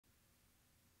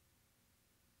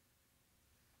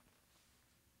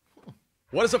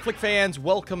What is up, Flick fans?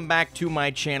 Welcome back to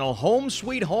my channel. Home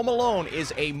Sweet Home Alone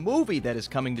is a movie that is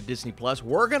coming to Disney+.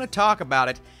 We're going to talk about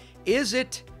it. Is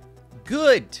it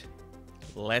good?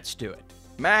 Let's do it.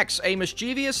 Max, a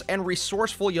mischievous and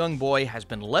resourceful young boy, has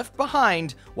been left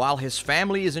behind while his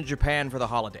family is in Japan for the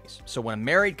holidays. So when a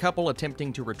married couple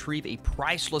attempting to retrieve a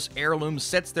priceless heirloom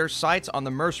sets their sights on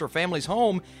the Mercer family's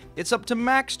home, it's up to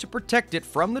Max to protect it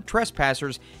from the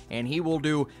trespassers, and he will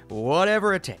do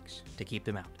whatever it takes to keep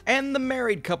them out. And the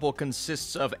married couple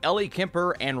consists of Ellie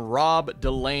Kemper and Rob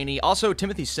Delaney. Also,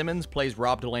 Timothy Simmons plays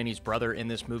Rob Delaney's brother in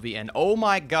this movie, and oh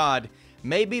my god,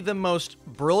 maybe the most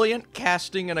brilliant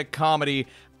casting in a comedy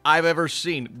I've ever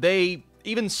seen. They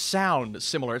even sound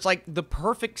similar. It's like the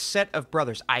perfect set of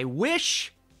brothers. I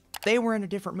wish they were in a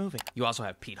different movie. You also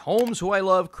have Pete Holmes, who I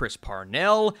love, Chris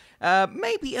Parnell,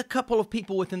 maybe a couple of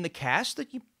people within the cast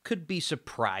that you could be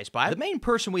surprised by. The main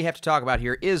person we have to talk about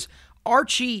here is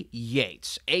Archie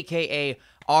Yates, aka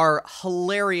our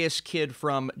hilarious kid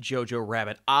from Jojo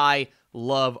Rabbit. I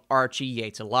love Archie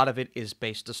Yates. A lot of it is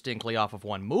based distinctly off of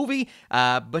one movie,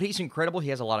 but he's incredible. He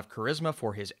has a lot of charisma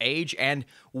for his age, and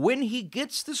when he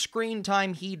gets the screen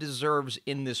time he deserves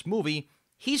in this movie,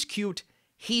 he's cute,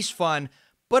 he's fun,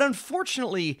 but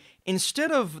unfortunately,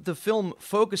 instead of the film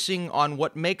focusing on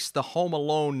what makes the Home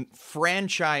Alone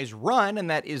franchise run, and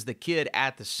that is the kid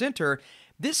at the center,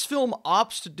 this film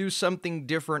opts to do something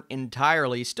different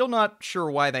entirely. Still not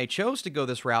sure why they chose to go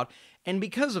this route, and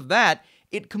because of that,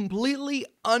 it completely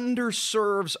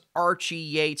underserves Archie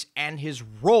Yates and his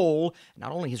role,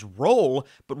 not only his role,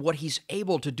 but what he's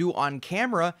able to do on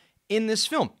camera in this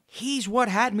film. He's what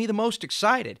had me the most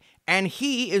excited, and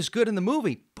he is good in the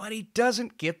movie, but he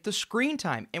doesn't get the screen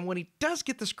time. And when he does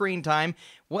get the screen time,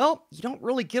 well, you don't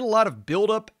really get a lot of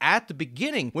build-up at the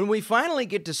beginning. When we finally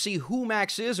get to see who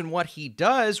Max is and what he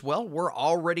does, well, we're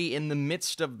already in the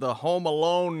midst of the Home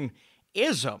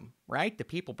Alone-ism, right? The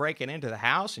people breaking into the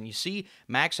house, and you see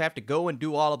Max have to go and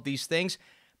do all of these things,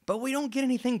 but we don't get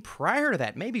anything prior to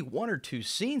that. Maybe one or two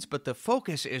scenes, but the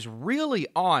focus is really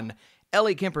on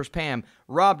Ellie Kemper's Pam,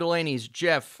 Rob Delaney's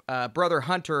Jeff, brother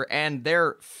Hunter, and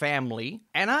their family.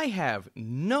 And I have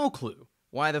no clue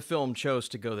why the film chose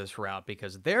to go this route,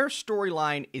 because their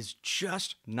storyline is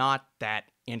just not that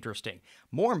interesting.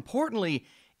 More importantly,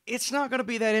 it's not going to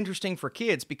be that interesting for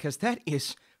kids, because that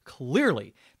is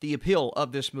clearly the appeal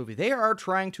of this movie. They are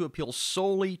trying to appeal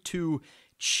solely to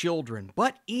children.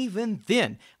 But even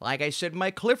then, like I said in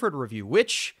my Clifford review,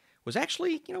 which was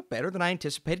actually, better than I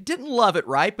anticipated. Didn't love it,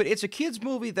 right? But it's a kid's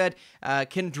movie that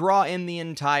can draw in the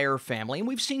entire family. And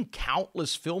we've seen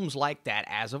countless films like that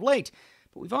as of late.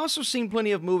 But we've also seen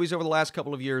plenty of movies over the last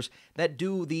couple of years that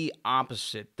do the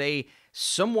opposite. They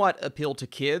somewhat appeal to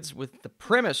kids with the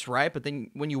premise, right? But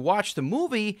then when you watch the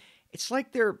movie, it's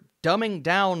like they're dumbing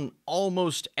down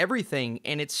almost everything,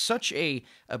 and it's such a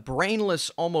brainless,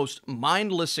 almost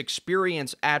mindless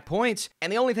experience at points,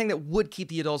 and the only thing that would keep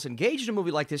the adults engaged in a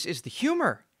movie like this is the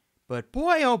humor. But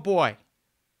boy, oh boy,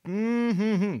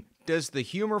 does the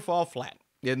humor fall flat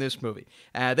in this movie.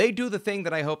 They do the thing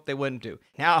that I hoped they wouldn't do.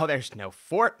 Now, there's no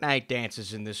Fortnite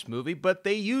dances in this movie, but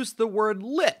they use the word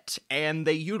lit, and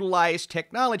they utilize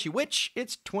technology, which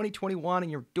it's 2021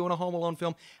 and you're doing a Home Alone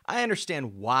film. I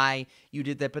understand why you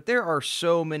did that, but there are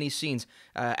so many scenes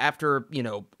after,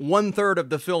 1/3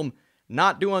 of the film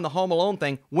not doing the Home Alone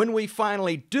thing. When we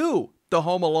finally do the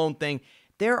Home Alone thing,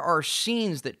 there are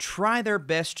scenes that try their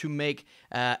best to make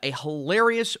a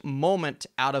hilarious moment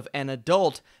out of an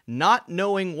adult not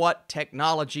knowing what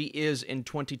technology is in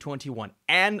 2021.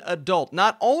 An adult,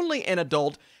 not only an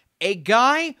adult, a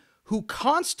guy who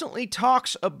constantly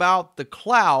talks about the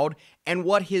cloud and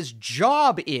what his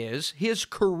job is, his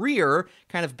career,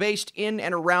 kind of based in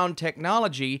and around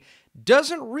technology,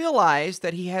 doesn't realize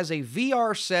that he has a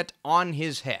VR set on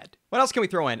his head. What else can we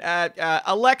throw in?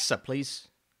 Alexa, please.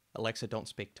 Alexa, don't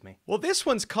speak to me. Well, this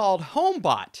one's called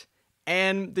HomeBot,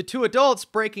 and the two adults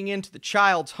breaking into the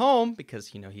child's home, because,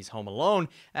 he's home alone,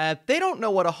 they don't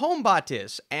know what a HomeBot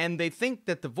is, and they think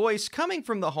that the voice coming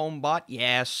from the HomeBot,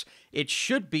 yes, it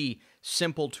should be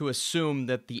simple to assume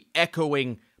that the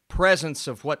echoing presence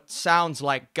of what sounds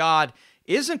like God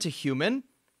isn't a human,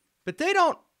 but they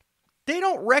don't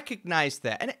recognize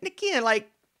that. And again, like,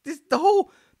 the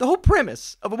whole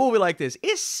premise of a movie like this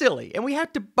is silly, and we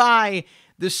have to buy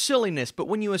the silliness, but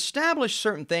when you establish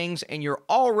certain things and you're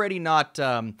already not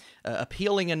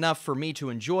appealing enough for me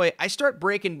to enjoy, I start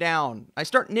breaking down, I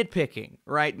start nitpicking,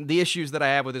 right, the issues that I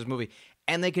have with this movie,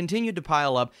 and they continued to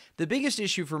pile up. The biggest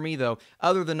issue for me, though,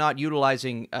 other than not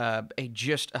utilizing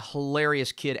just a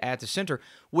hilarious kid at the center,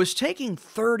 was taking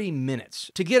 30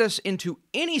 minutes to get us into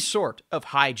any sort of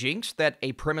hijinks that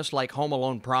a premise like Home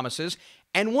Alone promises,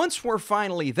 And once we're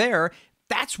finally there,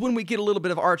 that's when we get a little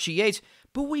bit of Archie Yates,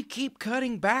 but we keep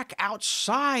cutting back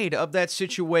outside of that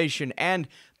situation, and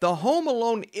the Home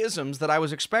Alone isms that I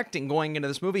was expecting going into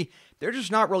this movie, they're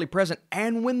just not really present,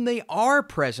 and when they are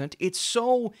present, it's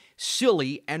so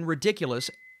silly and ridiculous.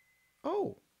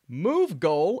 Oh, move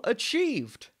goal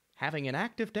achieved. Having an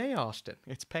active day, Austin.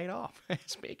 It's paid off.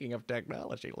 Speaking of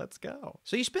technology, let's go.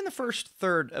 So you spend the first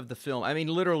third of the film, I mean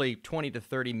literally 20 to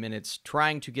 30 minutes,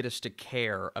 trying to get us to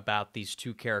care about these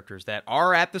two characters that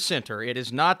are at the center. It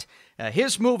is not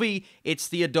his movie, it's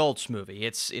the adult's movie.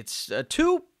 It's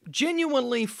two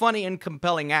genuinely funny and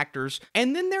compelling actors,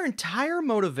 and then their entire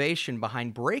motivation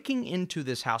behind breaking into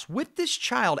this house with this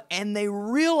child, and they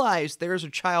realize there's a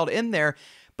child in there.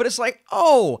 But it's like,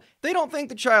 oh, they don't think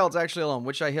the child's actually alone,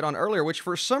 which I hit on earlier, which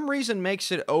for some reason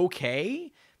makes it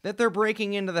okay that they're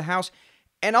breaking into the house.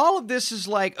 And all of this is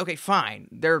like, okay, fine.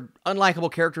 They're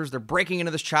unlikable characters. They're breaking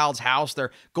into this child's house.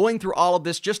 They're going through all of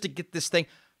this just to get this thing.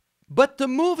 But the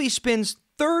movie spends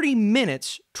 30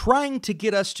 minutes trying to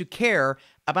get us to care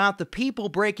about the people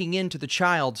breaking into the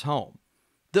child's home.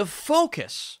 The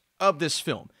focus of this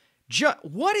film,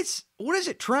 what is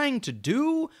it trying to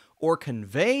do or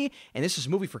convey? And this is a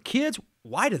movie for kids.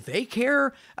 Why do they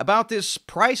care about this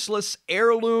priceless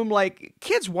heirloom? Like,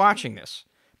 kids watching this,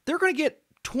 they're going to get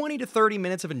 20 to 30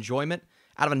 minutes of enjoyment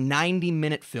out of a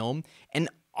 90-minute film, and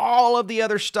all of the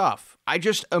other stuff, I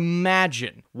just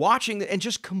imagine watching and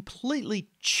just completely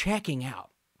checking out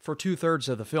for 2/3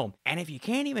 of the film. And if you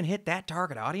can't even hit that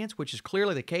target audience, which is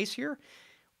clearly the case here,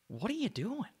 what are you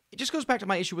doing? It just goes back to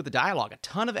my issue with the dialogue. A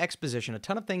ton of exposition, a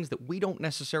ton of things that we don't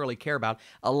necessarily care about,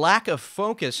 a lack of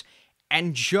focus,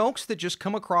 and jokes that just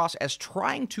come across as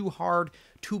trying too hard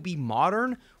to be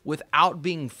modern without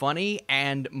being funny,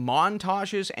 and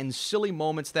montages and silly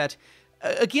moments that,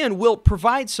 again, will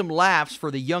provide some laughs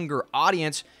for the younger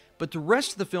audience, but the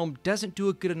rest of the film doesn't do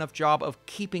a good enough job of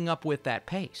keeping up with that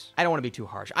pace. I don't want to be too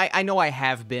harsh. I know I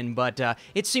have been, but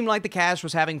it seemed like the cast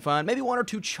was having fun. Maybe one or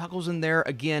two chuckles in there.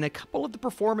 Again, a couple of the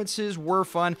performances were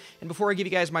fun. And before I give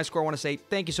you guys my score, I want to say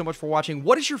thank you so much for watching.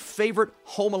 What is your favorite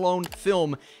Home Alone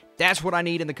film? That's what I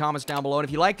need in the comments down below. And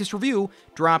if you like this review,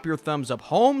 drop your thumbs up.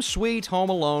 Home Sweet Home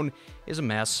Alone is a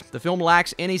mess. The film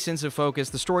lacks any sense of focus.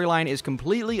 The storyline is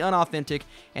completely unauthentic,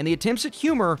 and the attempts at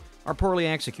humor are poorly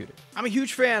executed. I'm a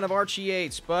huge fan of Archie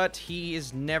Yates, but he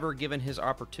is never given his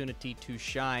opportunity to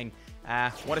shine.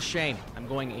 What a shame. I'm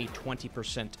going a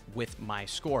 20% with my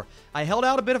score. I held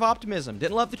out a bit of optimism.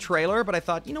 Didn't love the trailer, but I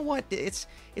thought, you know what? It's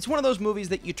one of those movies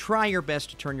that you try your best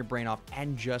to turn your brain off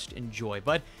and just enjoy.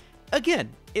 But again,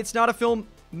 it's not a film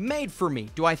made for me.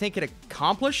 Do I think it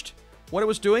accomplished what it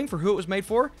was doing for who it was made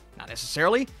for? Not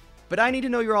necessarily. But I need to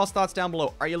know your all's thoughts down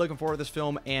below. Are you looking forward to this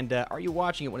film? And are you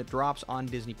watching it when it drops on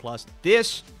Disney Plus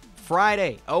this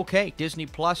Friday? Okay, Disney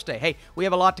Plus Day. Hey, we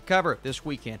have a lot to cover this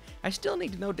weekend. I still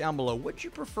need to know down below, would you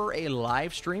prefer a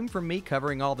live stream from me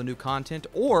covering all the new content,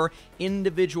 or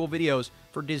individual videos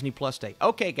for Disney Plus Day?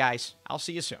 Okay, guys, I'll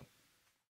see you soon.